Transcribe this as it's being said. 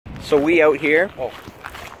So we out here. Oh.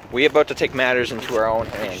 We about to take matters into our own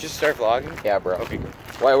hands. Did you just start vlogging? Yeah, bro. Okay, good.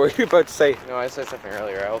 Why were you about to say? No, I said something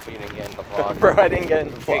earlier. I hope you didn't get in the vlog. Bro, I didn't get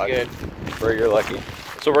in the vlog. Okay, good. Bro, you're lucky.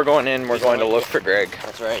 So we're going in. We're going to look for Greg.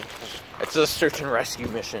 That's right. It's a search and rescue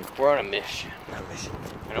mission. We're on a mission. I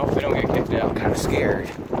know if we don't get kicked out. I'm kind of scared.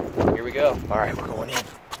 Here we go. All right, we're going in.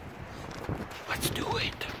 Let's do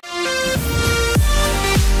it.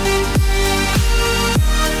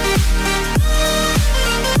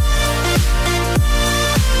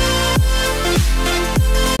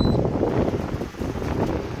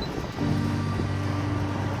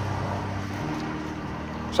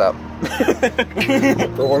 What's up?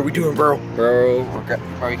 Bro, what are we doing, bro? Bro, we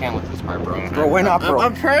can't look this part, bro. Bro, why not, bro?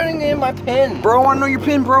 I'm turning in my pin. Bro, I want to know your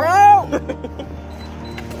pin, bro.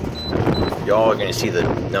 Y'all are gonna see the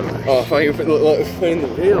numbers. Oh, I thought you were putting the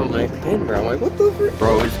video on my pin, bro. I'm like, what the frick?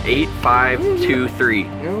 Bro, it's 8523.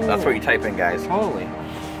 No. That's what you type in, guys. Holy.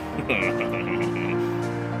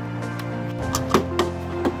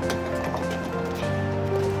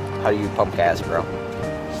 How do you pump gas, bro?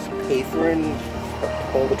 Pay for and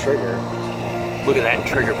pull the trigger. Look at that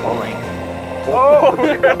trigger pulling. Oh,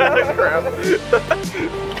 crap.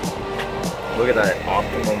 Look at that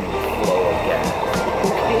optimum flow of gas.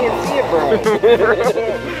 You can't see it, bro.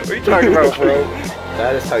 What are you talking about, bro?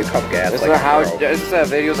 That is how you pump gas. This is a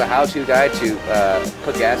video's a how-to guide to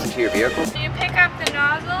put gas into your vehicle. So you pick up the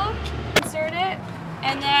nozzle, insert it,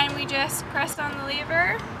 and then we just press on the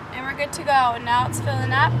lever, and we're good to go. And now it's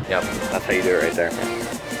filling up. Yep, that's how you do it right there.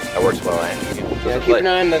 That works well, Yeah, keep an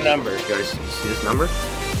eye on the numbers. You guys see this number?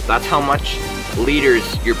 That's how much liters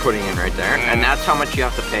you're putting in right there, and that's how much you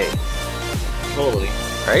have to pay. Totally.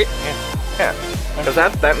 Right? Yeah. Yeah. Because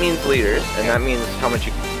that means liters, and that means how much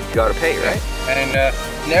you gotta pay, right? And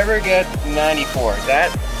never get 94.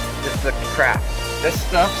 That is the crap. This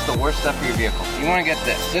stuff's the worst stuff for your vehicle. You want to get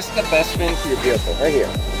this. This is the best thing for your vehicle. Right here.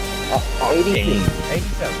 87.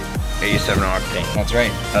 87 octane. That's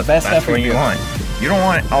right. That's the best stuff what you want. You don't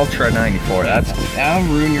want Ultra 94. That'll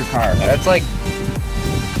ruin your car. That's like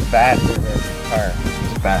bad for your car.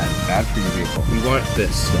 It's bad for your vehicle. You want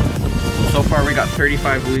this stuff. So far we got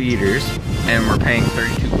 35 liters and we're paying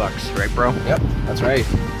 32 bucks, right, bro? Yep, that's right.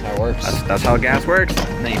 That's how it works. That's how gas works.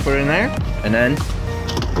 And then you put it in there and then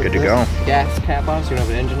good to go. Gas cap on so you don't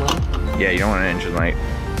have an engine light. Yeah, you don't want an engine light.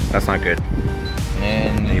 That's not good.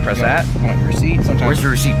 And you press that. Want your receipt sometimes. Where's the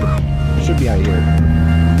receipt, bro? It should be out here.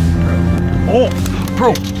 Oh,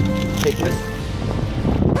 bro. Take this.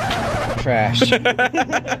 Trash.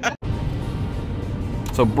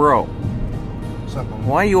 So, bro, What's up, man?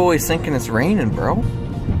 why are you always thinking it's raining, bro?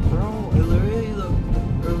 Bro, it literally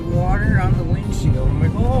the water on the windshield. I'm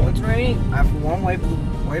like, oh, it's raining. After one wipe the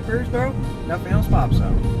wipers, bro, nothing else pops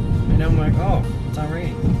out. And then I'm like, oh, it's not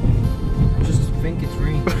raining. I just think it's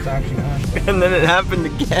raining. It's actually not. And then it happened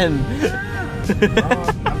again.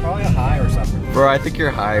 I'm probably high or something. Bro, I think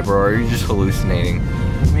you're high, bro. Or are you just hallucinating?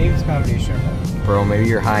 Maybe it's a combination of that. Bro, maybe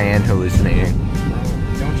you're high and hallucinating.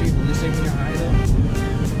 Don't you hallucinate when you're high,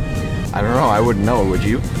 though? I don't know. I wouldn't know. Would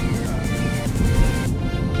you? I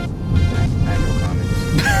have no comments.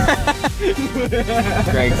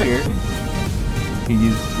 Greg's here. We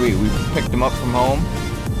picked him up from home.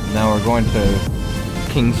 Now we're going to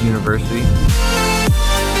King's University.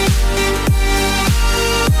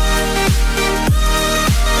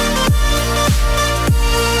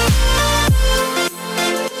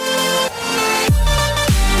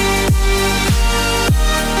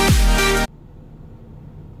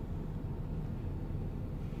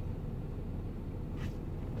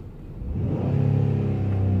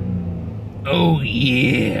 Oh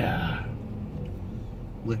yeah.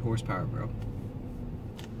 Lit horsepower, bro.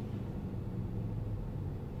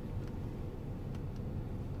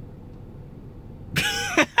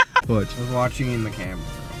 What? I was watching in the camera,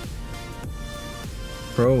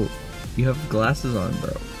 Bro, you have glasses on,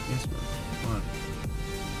 bro. Yes, bro. Come on.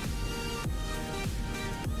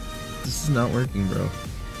 This is not working, bro.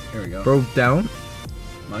 Here we go. Bro, down?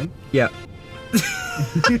 Mine? Yeah.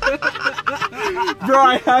 Bro,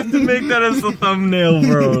 I have to make that as the thumbnail,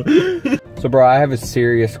 bro. So, bro, I have a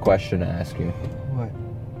serious question to ask you. What?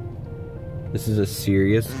 This is a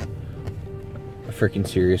freaking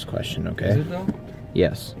serious question, okay? Is it though?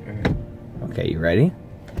 Yes. Okay. Okay, you ready?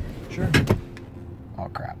 Sure. Oh,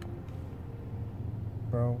 crap.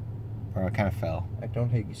 Bro, Bro, I kind of fell. I don't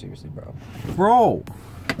take you seriously, bro. Bro!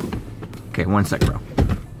 Okay, 1 sec, bro.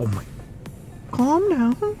 Oh my. Calm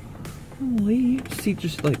down. Holy, seat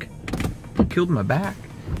just like killed my back.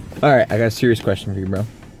 Alright, I got a serious question for you, bro.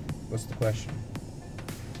 What's the question?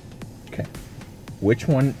 Okay. Which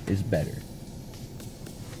one is better?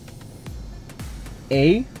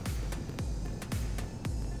 A,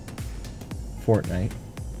 Fortnite.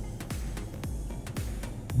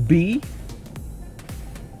 B,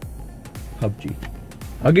 PUBG.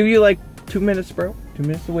 I'll give you like 2 minutes, bro. 2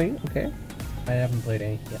 minutes to wait, okay? I haven't played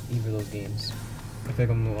either of those games. I think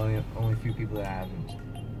I'm the only few people that haven't.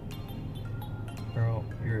 Bro,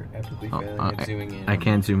 you're epically failing at zooming in. I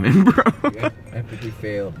can't zoom in, bro. You epically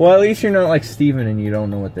fail. Well, at least you're not like Steven and you don't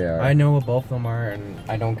know what they are. I know what both of them are, and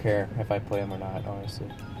I don't care if I play them or not, honestly.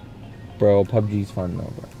 Bro, PUBG's fun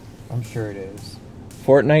though, bro. I'm sure it is.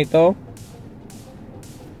 Fortnite though,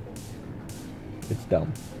 it's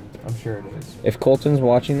dumb. I'm sure it is. If Colton's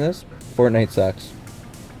watching this, Fortnite sucks.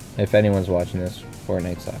 If anyone's watching this,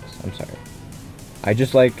 Fortnite sucks. I'm sorry. I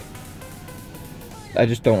just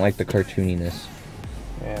don't like the cartooniness.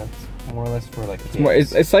 Yeah, it's more or less for like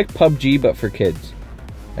kids. It's like PUBG but for kids.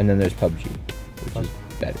 And then there's PUBG, which is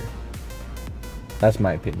better. That's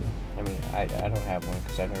my opinion. I mean, I don't have one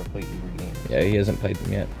because I've never played either game. Yeah, he hasn't played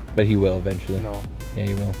them yet, but he will eventually. No. Yeah,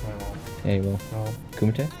 he will. I won't. Yeah, he will. No.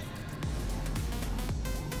 Kumite?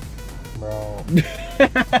 Bro.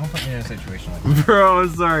 Don't put me in a situation like that. Bro,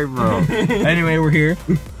 sorry, bro. Anyway, we're here.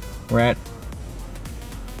 We're at...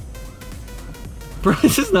 Bro,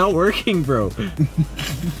 this is not working, bro.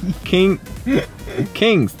 Kings,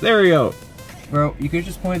 there we go. Bro, you could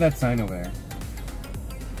just point that sign over there.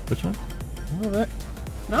 Which one? Oh, that.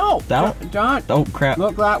 No! That one? John! Oh, crap.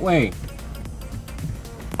 Look that way.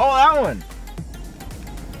 Oh, that one!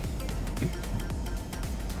 This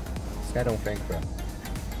guy don't think, bro.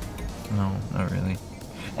 No, not really.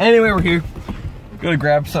 Anyway, we're here. Gonna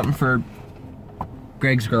grab something for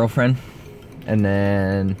Greg's girlfriend. And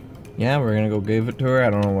then, yeah, we're gonna go give it to her. I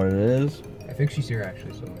don't know what it is. I think she's here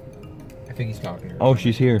actually, so I think he's talking to her. Oh,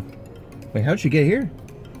 she's here. Wait, how'd she get here?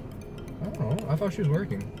 I don't know. I thought she was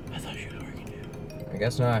working. I thought she was working too. I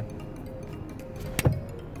guess not.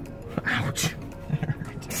 Ouch.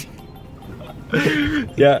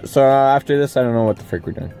 Yeah, so after this, I don't know what the frick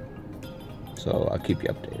we're doing. So I'll keep you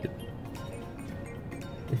updated.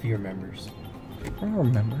 If he remembers. I don't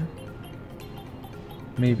remember.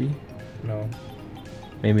 Maybe. No.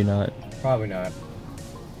 Maybe not. Probably not.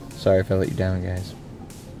 Sorry if I let you down, guys.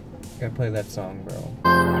 Gotta play that song, bro.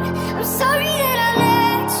 I'm sorry that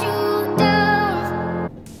I let you down.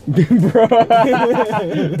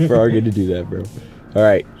 Bro. Bro, I'm gonna do that, bro.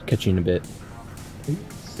 Alright, catch you in a bit.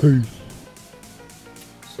 Peace.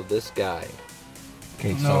 So this guy.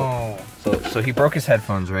 Okay, No. So he broke his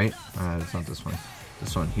headphones, right? It's not this one.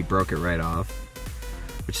 This one. He broke it right off.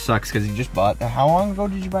 Which sucks because he just bought. How long ago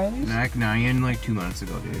did you buy these? Like 2 months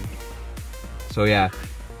ago, dude. So yeah,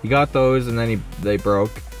 he got those and then they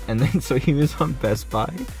broke. And then so he was on Best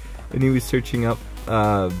Buy and he was searching up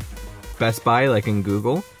Best Buy like in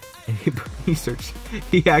Google. And he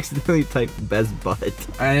accidentally typed Best Butt.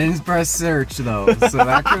 I didn't press search though, so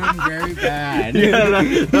that could have been very bad. Yeah,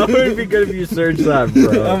 that would be good if you search that,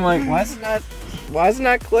 bro. I'm like, why is it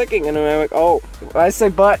not clicking? And I'm like, oh, why I say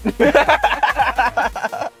butt?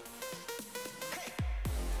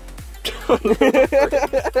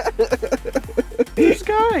 This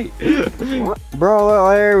guy. Bro,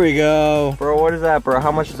 there we go. Bro, what is that, bro?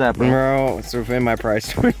 How much is that, bro? Bro, it's within my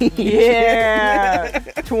price range. Yeah,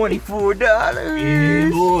 $24. Yeah,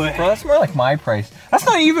 boy. Bro, that's more like my price. That's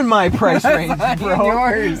not even my price range, bro.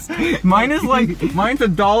 Yours. Mine's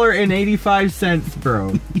 $1.85,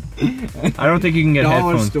 bro. I don't think you can get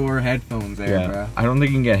Dollar headphones. store headphones there, bro. I don't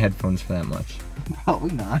think you can get headphones for that much.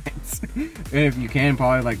 Probably not. And if you can,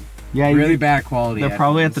 probably like Yeah, really bad quality. They're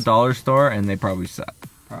probably at the dollar store and they probably suck.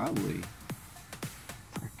 Probably.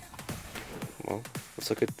 Well, let's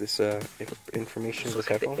look at this information of this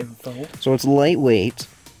headphone. So it's lightweight.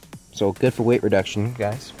 So good for weight reduction,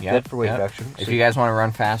 guys. Good for weight reduction. If you guys want to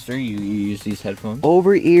run faster, you use these headphones.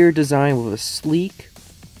 Over-ear design with a sleek,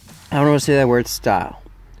 I don't know how to say that word, style.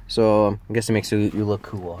 So I guess it makes you look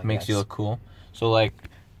cool. It makes you look cool. So like,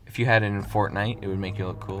 if you had it in Fortnite, it would make you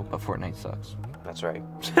look cool, but Fortnite sucks. That's right.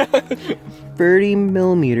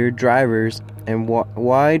 30mm drivers and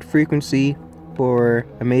wide frequency for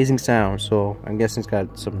amazing sound. So I'm guessing it's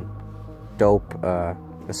got some dope.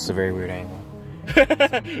 This is a very weird angle.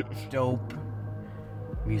 Dope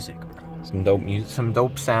music, bro. Some dope music, some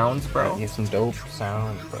dope sounds, bro. Yeah, some dope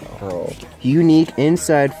sounds, bro. Unique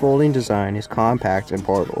inside folding design is compact and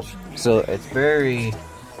portable. So it's very,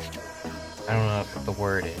 I don't know what the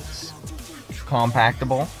word is.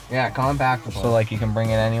 Compactable. Yeah, compactable. So like you can bring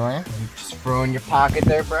it anywhere. You just throw in your pocket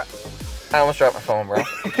there, bro. I almost dropped my phone, bro.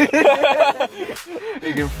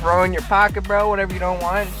 You can throw in your pocket, bro, whatever you don't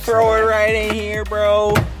want. Throw it right in here,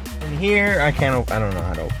 bro. In here, I don't know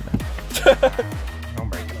how to open it. Don't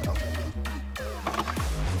break it, though.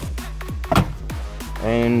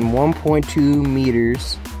 and 1.2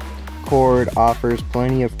 meters. Cord offers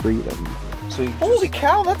plenty of freedom. So you Holy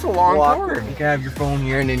cow, that's a long cord. You can have your phone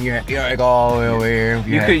here, and then you're like all the way over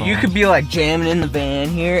here. You could be like jamming in the van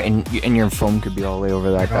here, and your phone could be all the way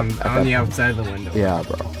over there. on the outside of the window. Yeah,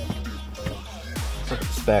 bro. Look at the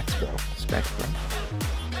specs, bro. Specs, bro.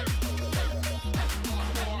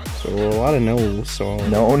 So a lot of no's. So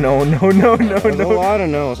No. a lot of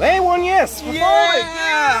no's. Hey, one yes. We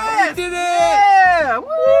Yeah! We did it! Yeah!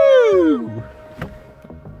 Woo!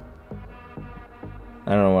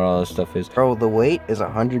 I don't know what all this stuff is. Bro, the weight is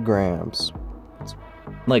 100 grams.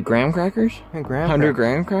 Like graham crackers? 100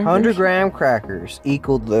 graham crackers? 100 graham crackers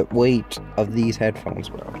equaled the weight of these headphones,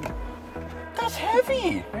 bro. That's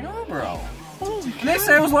heavy. I know, bro. They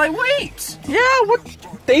said it was lightweight. Yeah, what?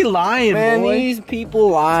 They lying, Man, boy. these people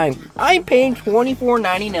lying. I'm paying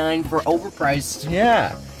 $24.99 for overpriced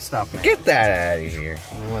Yeah. stuff, man. Get that out of here.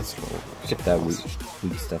 Let's go. Get that wheat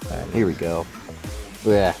stuff out of here. Here we go.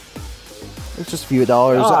 Yeah. It's just a few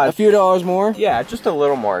dollars. Ah, a few dollars more. Yeah, just a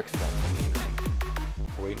little more expensive.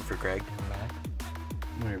 We're waiting for Greg to come back.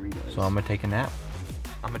 Whatever you guys. So I'm gonna take a nap.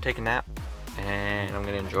 And I'm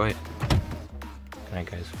gonna enjoy it. Good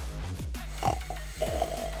night, guys.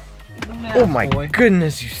 Oh my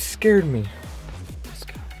goodness, you scared me.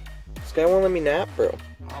 This guy won't let me nap, bro.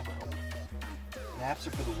 Naps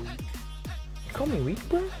are for the weak. You call me weak,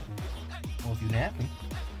 bro? Well, if you napping.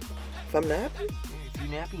 If I'm napping? If you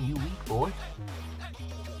napping, you weak, boy.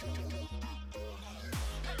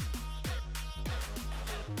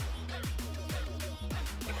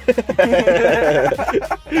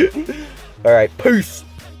 Alright, peace.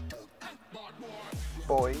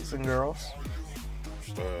 Boys and girls.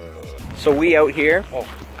 So we out here.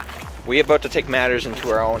 We about to take matters into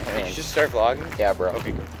our own hands. Did you just start vlogging? Yeah, bro.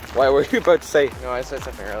 Okay, good. Why were you about to say? No, I said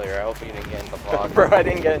something earlier. I hope you didn't get in the vlog. Bro, I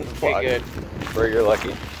didn't get in the vlog. Okay, good. Bro, you're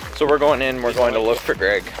lucky. So we're going in. We're going to look for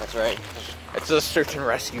Greg. That's right. It's a search and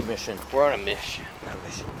rescue mission. We're on a mission.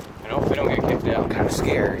 I know if we don't get kicked out. I'm kind of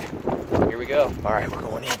scared. Here we go. All right, we're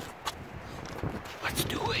going in. Let's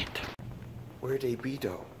do it. Where'd they be,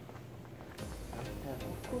 though?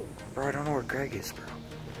 Bro, I don't know where Greg is, bro.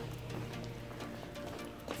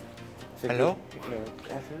 Hello? No,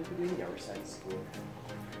 I feel like we're doing the other side of school.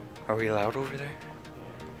 Are we allowed over there?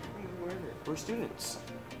 We're students.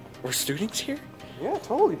 We're students here? Yeah,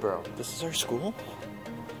 totally, bro. This is our school?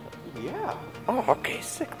 Yeah. Oh, okay,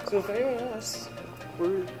 sick. So if anyone asks,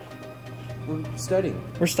 we're studying.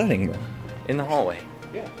 We're studying in the hallway.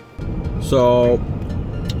 Yeah. So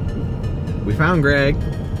we found Greg.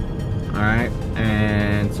 All right,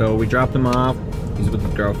 and so we dropped him off. He's with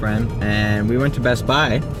his girlfriend, and we went to Best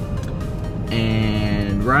Buy.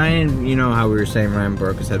 And Ryan, you know how we were saying Ryan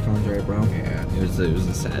broke his headphones, right, bro? Yeah. It was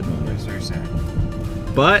a sad moment. It's very sad.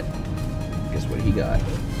 But guess what he got?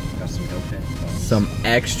 Got some dope headphones. Some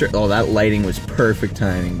extra. Oh, that lighting was perfect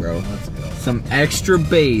timing, bro. Let's go. Some extra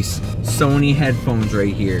bass Sony headphones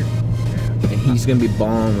right here, and he's gonna be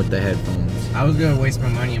balling with the headphones. I was gonna waste my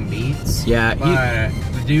money on Beats. Yeah, but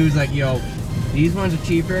the dude's like, yo, these ones are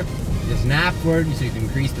cheaper. There's an app for it, so you can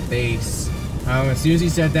increase the bass. As soon as he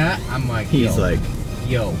said that, I'm like, he's like,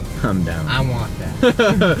 yo, I'm down. I want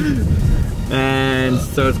that. And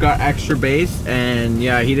so it's got extra bass, and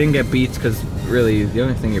yeah, he didn't get Beats because really the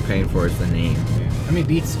only thing you're paying for is the name. I mean,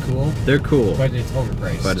 Beats is cool. They're cool, But it's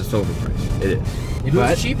overpriced. but it's overpriced. It is. If it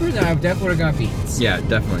was cheaper, then I definitely would have got Beats. Yeah,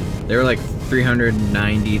 definitely. They were like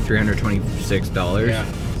 $390, $326. Yeah,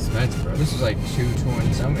 expensive, bro. This is like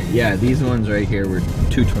 $220 something. Yeah, these ones right here were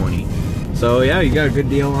 $220. So yeah, you got a good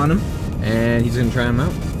deal on them, and he's gonna try them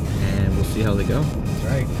out, and we'll see how they go. That's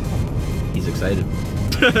right. He's excited.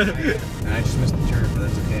 I just missed the turn, but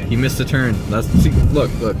that's okay. He missed a turn. See,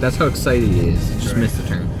 look, that's how excited he is. Just right. missed a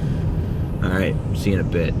turn. All right, see you in a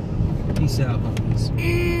bit. Peace out, homies.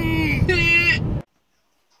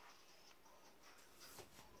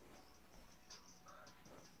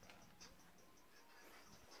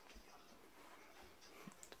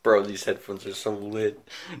 Bro, these headphones are so lit.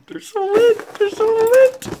 They're so lit. They're so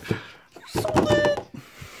lit. They're so lit.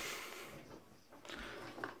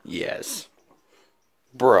 Yes.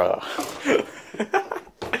 Bruh.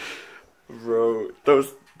 Bro,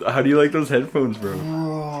 those. How do you like those headphones, bro?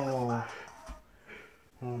 Bro.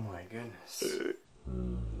 Oh my goodness.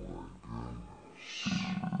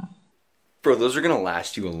 Bro, those are gonna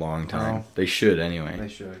last you a long time. Oh. They should, anyway. They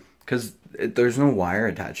should. Because there's no wire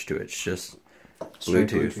attached to it. It's just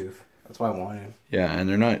Bluetooth. That's why I wanted. Yeah, and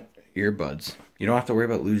they're not earbuds. You don't have to worry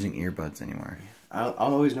about losing earbuds anymore. I'll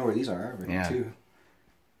always know where these are. Yeah. Too.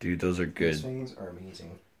 Dude, those are good. These things are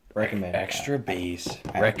amazing. Recommend. Extra bass.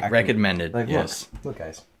 Recommend. Recommended. Like, yes. Look,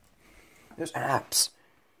 guys. There's apps.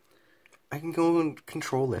 I can go and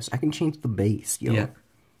control this. I can change the bass. Yo. Yeah.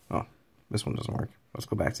 Oh, this one doesn't work. Let's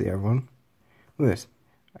go back to the other one. Look at this.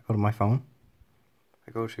 I go to my phone.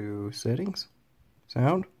 I go to settings,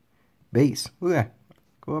 sound, bass. Look at that.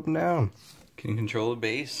 Go up and down. Can control the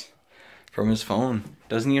bass from his phone.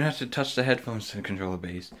 Doesn't even have to touch the headphones to control the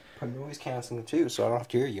bass. I'm noise canceling too, so I don't have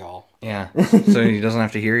to hear y'all. Yeah, so he doesn't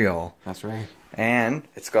have to hear y'all. That's right. And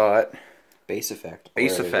it's got Bass effect.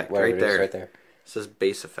 bass effect right there. Right there. It says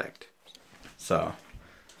bass effect. So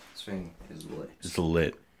This thing is lit. it's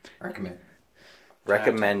lit. Recommend.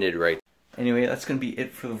 Recommended, right? Anyway, that's gonna be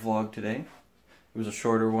it for the vlog today. It was a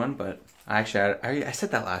shorter one, but actually, I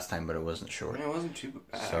said that last time, but it wasn't short. It wasn't too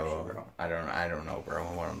bad. So actually, bro. I don't know, bro,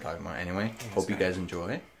 what I'm talking about. Anyway, hope you guys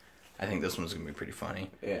enjoy. I think this one's gonna be pretty funny.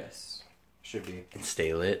 Yes. Should be. And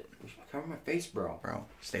stay lit, You should cover my face, bro. bro.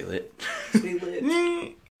 Stay lit. Stay lit.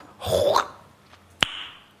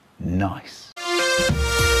 Nice.